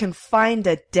where I can find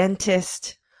a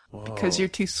dentist? Because you're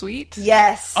too sweet?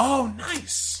 Yes. Oh,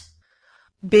 nice.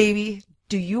 Baby,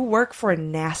 do you work for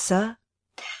NASA?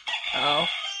 Oh.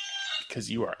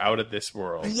 Because you are out of this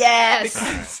world.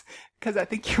 Yes. Because I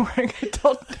think you're wearing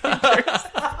adult diapers.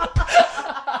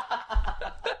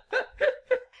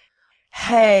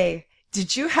 Hey,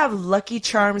 did you have Lucky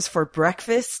Charms for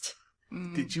breakfast?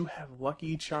 Did you have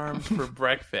Lucky Charms for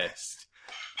breakfast?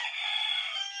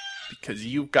 Because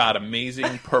you've got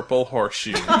amazing purple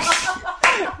horseshoes.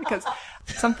 Because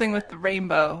something with the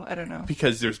rainbow. I don't know.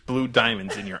 Because there's blue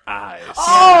diamonds in your eyes.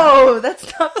 Oh,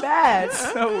 that's not bad.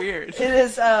 So weird. It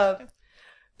is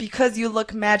because you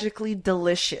look magically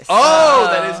delicious. Oh,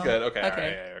 that is good. Okay.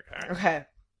 Okay. All right. Okay.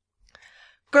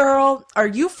 Girl, are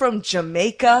you from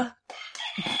Jamaica?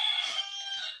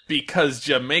 Because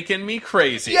Jamaican me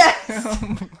crazy. Yes.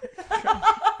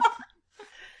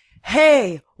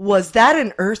 Hey, was that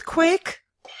an earthquake?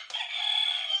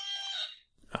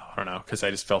 Oh, I don't know, because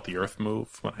I just felt the earth move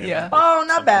when I Yeah. Oh,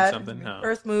 not bad. Something. No.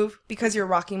 Earth move because you're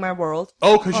rocking my world.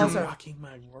 Oh, because Also- you're rocking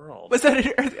my world. Was that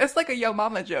an earth? It's like a Yo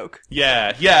Mama joke.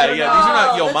 Yeah. These are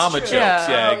not Yo that's Mama true. jokes. Yeah. Yeah, Oh,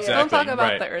 yeah. exactly. Don't talk about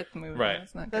right. the earth movie. Right.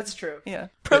 That's not good. That's true. Yeah.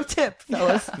 Pro tip,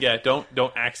 fellas. Yeah, don't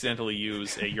accidentally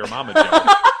use a Your Mama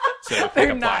joke. Instead of a They're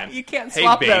pickup not. line. You can't Hey,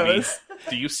 swap baby, those.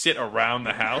 do you sit around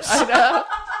the house? I know.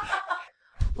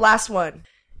 Last one.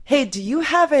 Hey, do you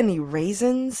have any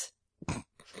raisins?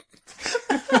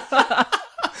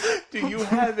 Do you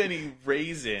have any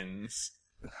raisins?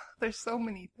 There's so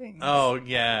many things. Oh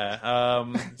yeah.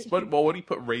 What do you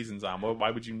put raisins on? Why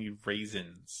would you need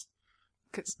raisins?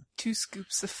 Cause 2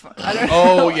 scoops of fun. I don't know.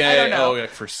 Oh I yeah. don't know. Oh yeah.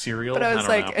 For cereal. But I was don't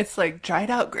like, know. it's like dried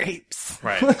out grapes.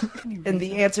 Right. And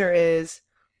the answer is,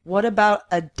 what about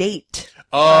a date?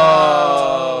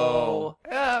 Oh.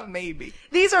 Maybe.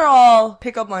 These are all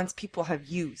pickup lines people have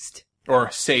used.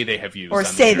 Or say they have used. Or on the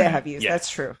say they internet. have used. Yeah. That's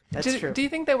true. That's true. Do you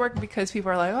think they work because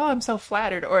people are like, oh, I'm so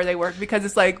flattered? Or they work because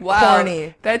it's like, wow,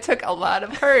 Corny. that took a lot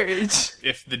of courage.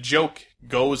 If the joke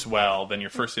goes well, then your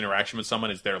first interaction with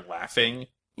someone is they're laughing,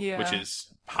 Yeah. which is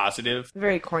positive.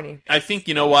 Very corny. I think,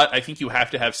 you know what? I think you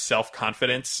have to have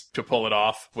self-confidence to pull it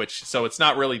off, so it's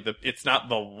not really it's not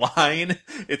the line,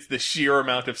 it's the sheer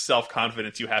amount of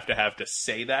self-confidence you have to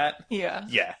say that. Yeah.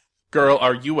 Yeah. Girl,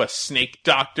 are you a snake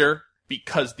doctor?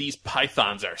 Because these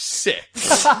pythons are sick.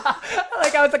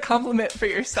 Like, that was a compliment for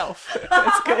yourself.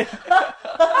 That's good.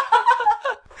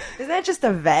 Isn't that just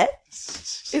a vet?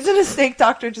 Isn't a snake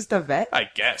doctor just a vet? I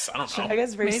guess. I don't know. I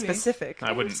guess very Maybe. specific.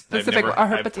 I wouldn't. Specific, a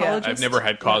herpetologist? I've never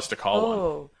had cause to call one.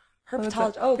 Oh, herpetologist.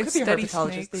 Well, Oh, it they could be a study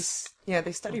herpetologist. snakes.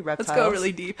 They study reptiles. Let's go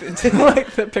really deep into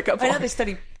like the pickup I know line. they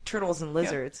study turtles and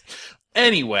lizards.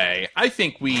 Anyway, I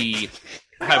think we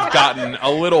have gotten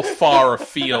a little far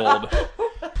afield.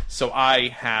 So I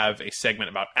have a segment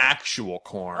about actual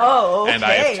corn. Oh, okay. And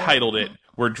I have titled it,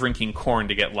 We're Drinking Corn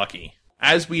to Get Lucky.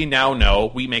 As we now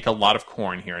know, we make a lot of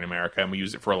corn here in America, and we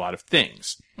use it for a lot of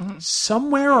things. Mm-hmm.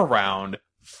 Somewhere around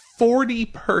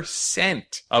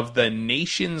 40% of the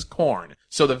nation's corn,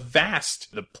 so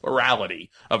the plurality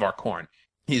of our corn,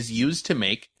 is used to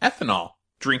make ethanol.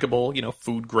 Drinkable,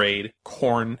 food grade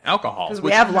corn alcohol. Because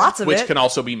we have lots of which it. can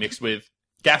also be mixed with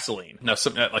gasoline. Now,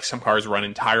 some cars run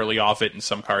entirely off it, and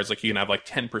some cars, you can have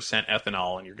 10%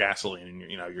 ethanol in your gasoline, and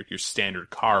your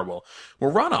standard car will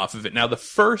run off of it. Now, the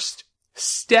first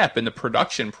step in the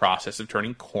production process of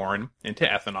turning corn into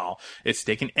ethanol is to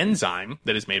take an enzyme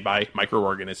that is made by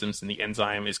microorganisms, and the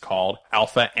enzyme is called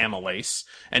alpha-amylase,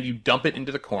 and you dump it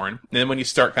into the corn. And then when you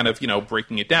start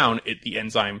breaking it down, the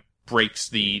enzyme breaks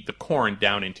the corn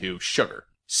down into sugar.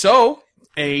 So,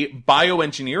 a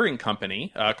bioengineering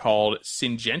company called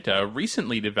Syngenta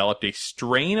recently developed a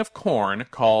strain of corn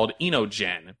called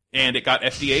Enogen, and it got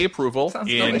FDA approval Sounds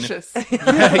in delicious.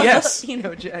 yes.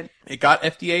 Jen. It got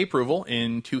FDA approval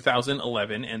in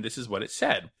 2011, and this is what it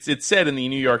said. It said in the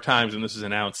New York Times when this was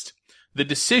announced, the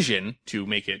decision to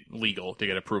make it legal to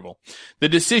get approval, the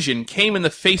decision came in the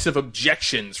face of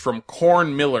objections from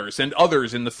corn millers and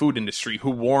others in the food industry who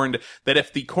warned that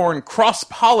if the corn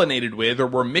cross-pollinated with or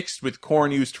were mixed with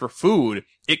corn used for food,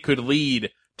 it could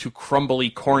lead to crumbly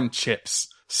corn chips,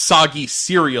 soggy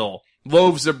cereal,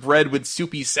 loaves of bread with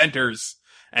soupy centers,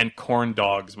 and corn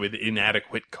dogs with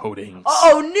inadequate coatings.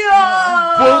 Oh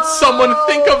no! Won't someone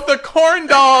think of the corn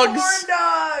dogs? Corn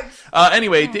dogs!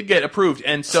 Anyway, it did get approved.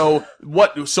 And so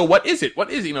what is it?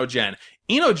 What is Enogen?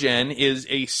 Enogen is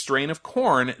a strain of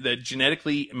corn, the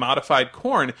genetically modified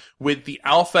corn with the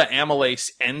alpha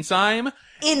amylase enzyme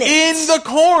In the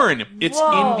corn. It's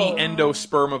Whoa. in the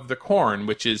endosperm of the corn,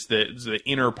 which is the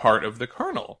inner part of the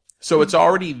kernel. So it's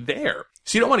already there.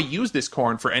 So you don't want to use this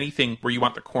corn for anything where you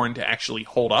want the corn to actually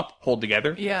hold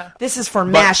together. Yeah. This is for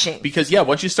But- mashing. Because,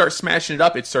 once you start smashing it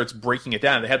up, it starts breaking it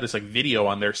down. They have this, video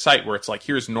on their site where it's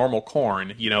here's normal corn,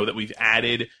 that we've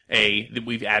added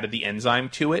the enzyme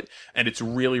to it, and it's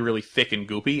really, really thick and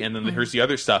goopy, and then here's the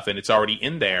other stuff, and it's already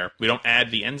in there. We don't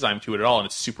add the enzyme to it at all, and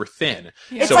it's super thin.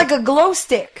 It's So- like a glow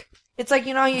stick. It's like,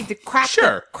 you have to crack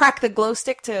Sure. crack the glow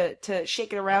stick to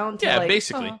shake it around. To Yeah,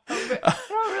 basically.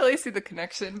 don't really see the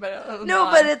connection, but No,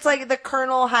 but it's like the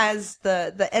kernel has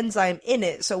the enzyme in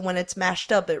it, so when it's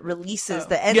mashed up, it releases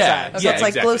the enzyme. Yeah, so it's like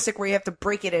exactly. glow stick where you have to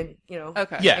break it and,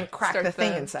 okay. and crack Start the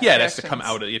thing inside. Yeah, it has to come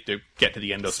out. You have to get to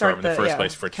the endosperm in the first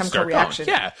place for it to chemical start reaction.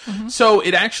 going. Yeah. So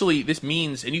it actually, this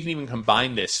means, and you can even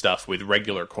combine this stuff with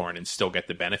regular corn and still get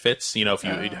the benefits, if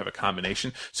you have a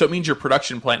combination. So it means your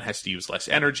production plant has to use less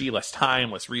energy, less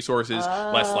time, less resources,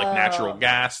 less like natural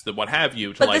gas, what have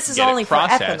you, to But like this is get only it for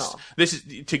processed. ethanol. This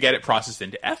is to get it processed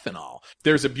into ethanol.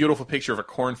 There's a beautiful picture of a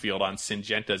cornfield on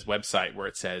Syngenta's website where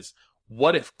it says,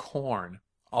 "What if corn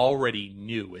already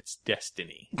knew its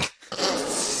destiny?"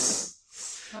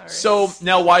 So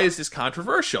now why is this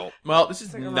controversial? Well, this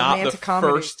is like a not the romantic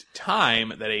comedy. first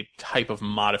time that a type of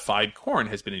modified corn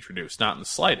has been introduced, not in the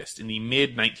slightest. In the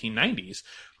mid-1990s,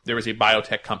 there was a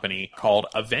biotech company called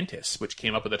Aventis, which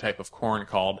came up with a type of corn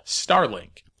called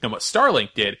Starlink. And what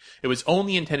Starlink did, it was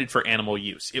only intended for animal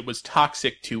use. It was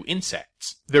toxic to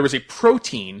insects. There was a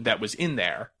protein that was in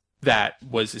there that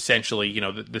was essentially,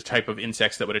 the type of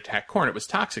insects that would attack corn. It was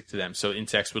toxic to them, so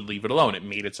insects would leave it alone. It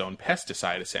made its own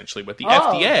pesticide, essentially. But the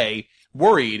FDA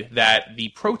worried that the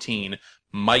protein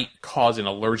might cause an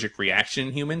allergic reaction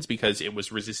in humans because it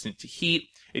was resistant to heat.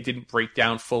 It didn't break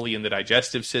down fully in the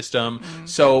digestive system.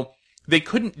 So they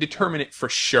couldn't determine it for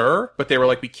sure, but they were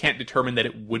like, we can't determine that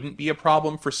it wouldn't be a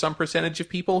problem for some percentage of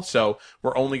people, so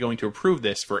we're only going to approve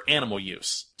this for animal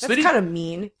use. So That's kind of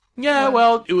mean. Yeah,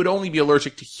 well, it would only be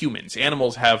allergic to humans.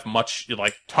 Animals have much,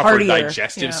 tougher Hardier.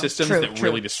 digestive systems True, that true.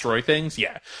 really destroy things.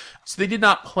 Yeah. So they did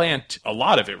not plant a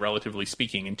lot of it, relatively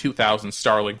speaking. In 2000,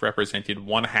 Starlink represented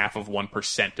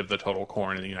 0.5% of the total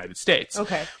corn in the United States.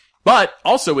 Okay. But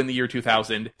also in the year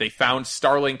 2000, they found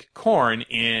Starlink corn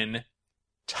in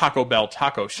Taco Bell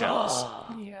taco shells.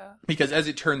 Yeah. Because as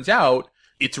it turns out,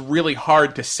 it's really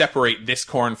hard to separate this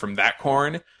corn from that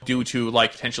corn due to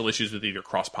potential issues with either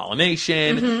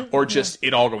cross-pollination or just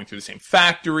it all going through the same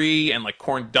factory and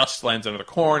corn dust lands under the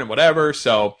corn and whatever.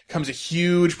 So comes a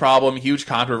huge problem, huge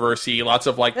controversy, lots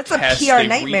of That's a tests. PR They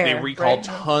nightmare, recalled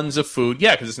right? tons of food.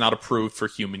 Yeah, because it's not approved for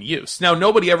human use. Now,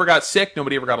 nobody ever got sick.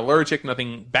 Nobody ever got allergic.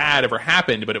 Nothing bad ever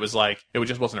happened, but it was it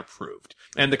just wasn't approved.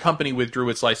 And the company withdrew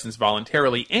its license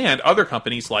voluntarily, and other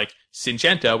companies like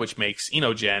Syngenta, which makes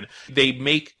Enogen, they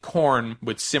make corn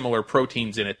with similar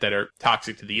proteins in it that are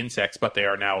toxic to the insects, but they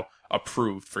are now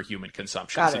approved for human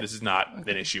consumption. Got So it. this is not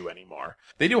an issue anymore.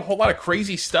 They do a whole lot of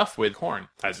crazy stuff with corn,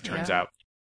 as it turns out.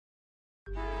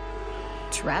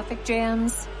 Traffic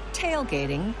jams,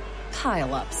 tailgating,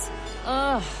 pile-ups.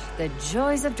 Ugh, the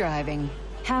joys of driving.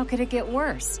 How could it get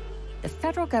worse? The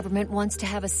federal government wants to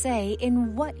have a say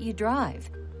in what you drive.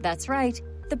 That's right.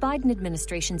 The Biden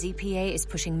administration's EPA is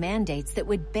pushing mandates that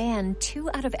would ban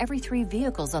 2 out of every 3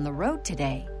 vehicles on the road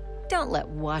today. Don't let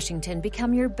Washington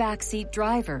become your backseat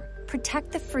driver.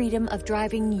 Protect the freedom of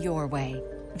driving your way.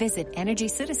 Visit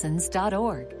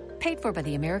EnergyCitizens.org. Paid for by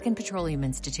the American Petroleum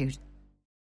Institute.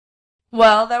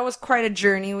 Well, that was quite a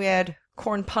journey. We had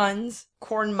corn puns,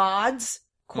 corn mods,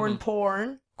 corn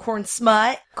porn, corn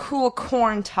smut, cool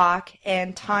corn talk,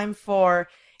 and time for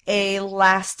a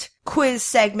last quiz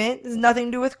segment. There's nothing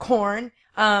to do with corn.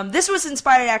 This was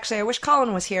inspired, actually. I wish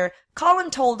Colin was here.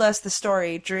 Colin told us the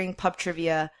story during pub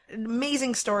trivia. An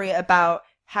amazing story about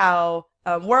how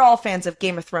we're all fans of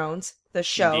Game of Thrones, the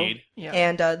show, Indeed. Yeah.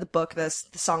 and the book, the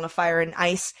Song of Fire and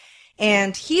Ice.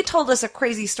 And he told us a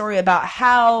crazy story about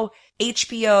how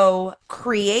HBO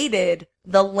created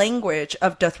the language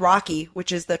of Dothraki,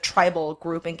 which is the tribal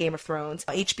group in Game of Thrones.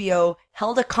 HBO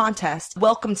held a contest,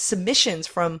 welcomed submissions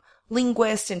from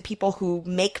linguists and people who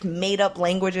make made-up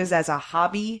languages as a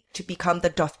hobby to become the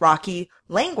Dothraki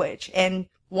language. And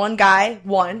one guy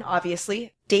won,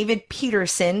 obviously, David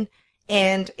Peterson,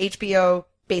 and HBO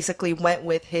basically went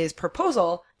with his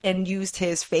proposal and used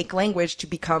his fake language to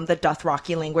become the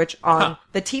Dothraki language on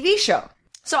the TV show.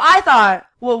 So I thought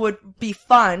what would be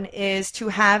fun is to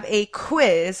have a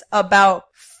quiz about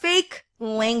fake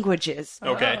languages.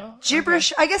 Okay.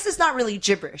 Gibberish, I guess it's not really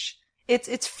gibberish.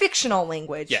 It's fictional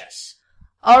language. Yes.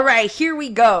 All right, here we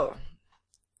go.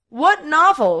 What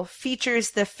novel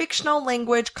features the fictional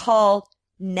language called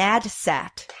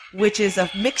Nadsat, which is a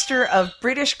mixture of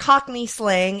British Cockney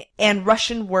slang and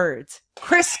Russian words?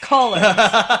 Chris Collins.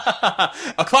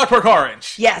 A Clockwork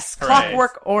Orange. Yes, Hooray.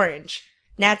 Clockwork Orange.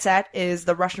 Nadsat is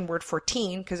the Russian word for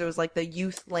teen because it was like the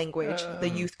youth language, the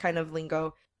youth kind of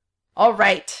lingo. All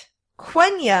right.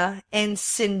 Quenya and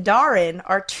Sindarin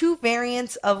are 2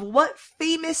 variants of what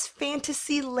famous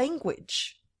fantasy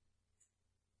language?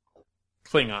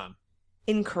 Klingon.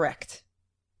 Incorrect.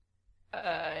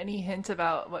 Any hint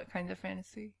about what kinds of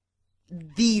fantasy?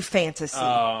 The fantasy.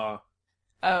 Oh,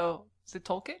 is it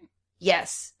Tolkien?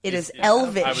 Yes, it is Yeah,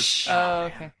 Elvish.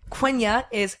 Okay. Quenya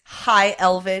is High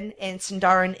Elven, and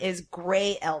Sindarin is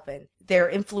Grey Elven. They're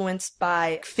influenced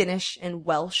by Finnish and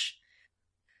Welsh.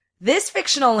 This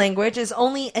fictional language is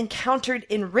only encountered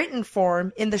in written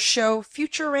form in the show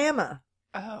Futurama.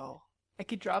 Oh, I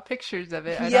could draw pictures of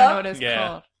it. I Yep. don't know what it's Yeah,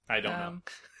 called. I don't know.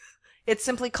 It's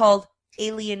simply called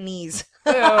Alienese.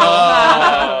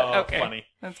 Oh, okay. funny.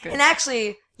 That's good. And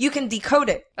actually, you can decode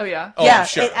it. Oh, yeah? Oh, yeah,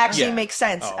 sure. it actually Yeah. makes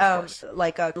sense. Oh, of course.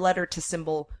 Like a letter to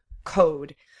symbol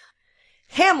code.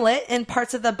 Hamlet and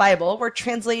parts of the Bible were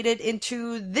translated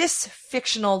into this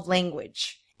fictional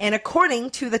language. And according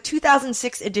to the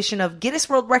 2006 edition of Guinness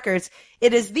World Records,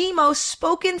 it is the most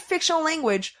spoken fictional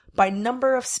language by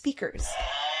number of speakers.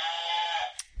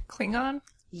 Klingon?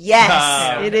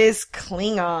 Yes, it is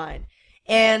Klingon.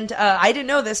 And I didn't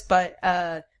know this, but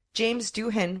James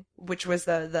Doohan, which was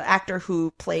the actor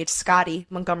who played Scotty,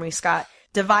 Montgomery Scott,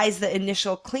 devised the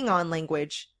initial Klingon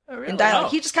language. Oh, really? And dialogue. Oh.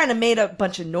 He just kind of made a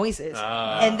bunch of noises.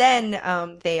 And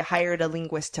then they hired a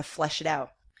linguist to flesh it out.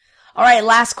 All right,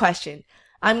 last question.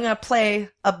 I'm going to play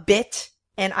a bit,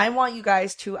 and I want you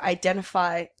guys to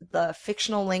identify the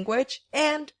fictional language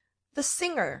and the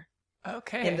singer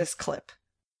Okay. in this clip.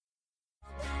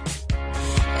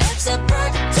 It's a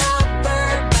bird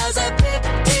as a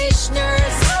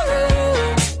practitioner's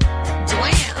room.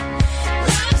 Damn.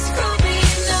 Life's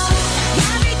growing up.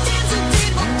 Every dance of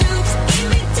table dukes.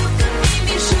 Even took a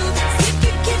mini shoot.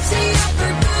 Sticky kids see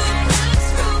upper boot. Life's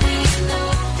growing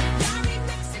up. Every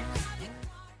Mexican.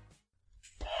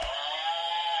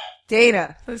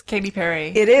 Dana, This is Katy Perry.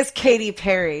 it is Katy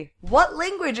Perry. What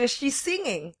language is she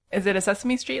singing? Is it a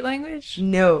Sesame Street language?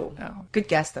 No. No. Good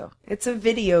guess, though. It's a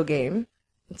video game.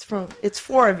 It's for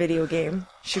a video game.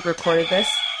 She recorded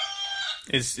this.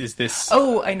 Is this?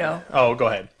 Oh, I know. Oh, go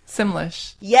ahead.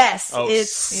 Simlish. Yes, Oh,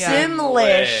 it's yeah.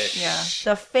 Simlish. Yeah.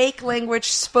 The fake language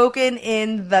spoken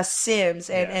in The Sims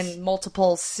and, Yes. and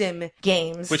multiple Sim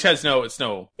games. Which has it's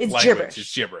language. gibberish.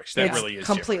 It's gibberish. That It's really is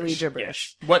completely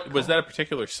gibberish. Yes. What was that a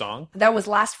particular song? That was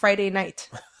Last Friday Night,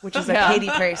 which is a Yeah. Katy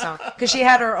Perry song. Because she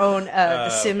had her own The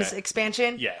Sims okay.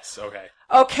 expansion. Yes. Okay.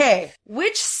 Okay,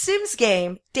 which Sims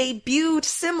game debuted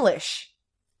Simlish?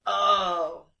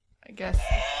 Oh. I guess.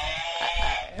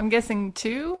 I'm guessing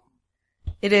 2?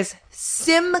 It is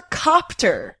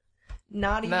Simcopter.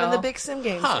 Not even No. the big Sim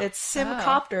games. Huh. It's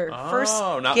Simcopter. Oh, First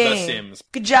not game. The Sims.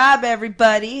 Good job,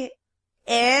 everybody.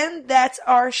 And that's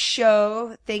our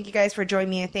show. Thank you guys for joining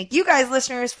me, and thank you guys,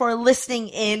 listeners, for listening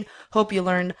in. Hope you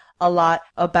learned a lot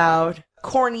about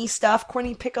corny stuff,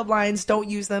 corny pickup lines. Don't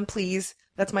use them, please.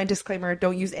 That's my disclaimer.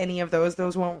 Don't use any of those.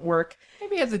 Those won't work.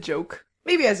 Maybe as a joke.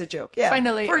 Maybe as a joke. Yeah. For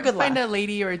a good Find laugh. a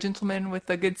lady or a gentleman with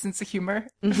a good sense of humor.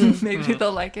 Mm-hmm. Maybe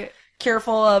they'll like it.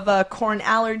 Careful of corn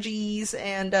allergies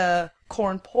and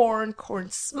corn porn, corn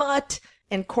smut,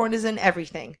 and corn is in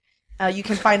everything. You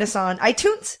can find us on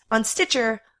iTunes, on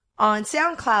Stitcher, on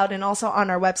SoundCloud, and also on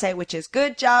our website, which is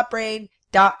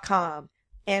goodjobbrain.com.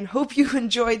 And hope you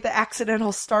enjoyed the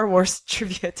accidental Star Wars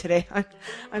trivia today.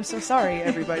 I'm so sorry,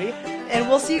 everybody. And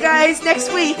we'll see you guys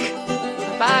next week.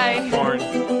 Bye. Porn.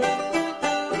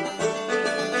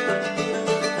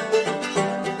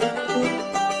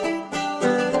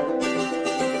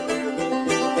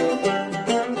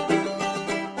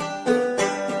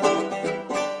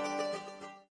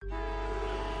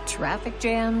 Traffic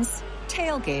jams,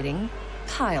 tailgating,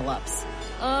 pileups.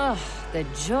 Ugh, the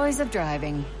joys of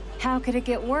driving. How could it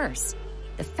get worse?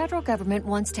 The federal government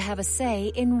wants to have a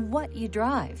say in what you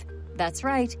drive. That's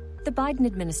right. The Biden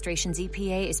administration's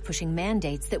EPA is pushing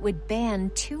mandates that would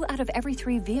ban 2 out of every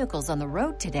 3 vehicles on the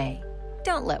road today.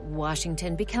 Don't let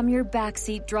Washington become your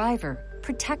backseat driver.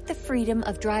 Protect the freedom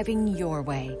of driving your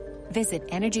way. Visit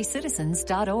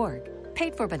EnergyCitizens.org.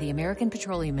 Paid for by the American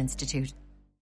Petroleum Institute.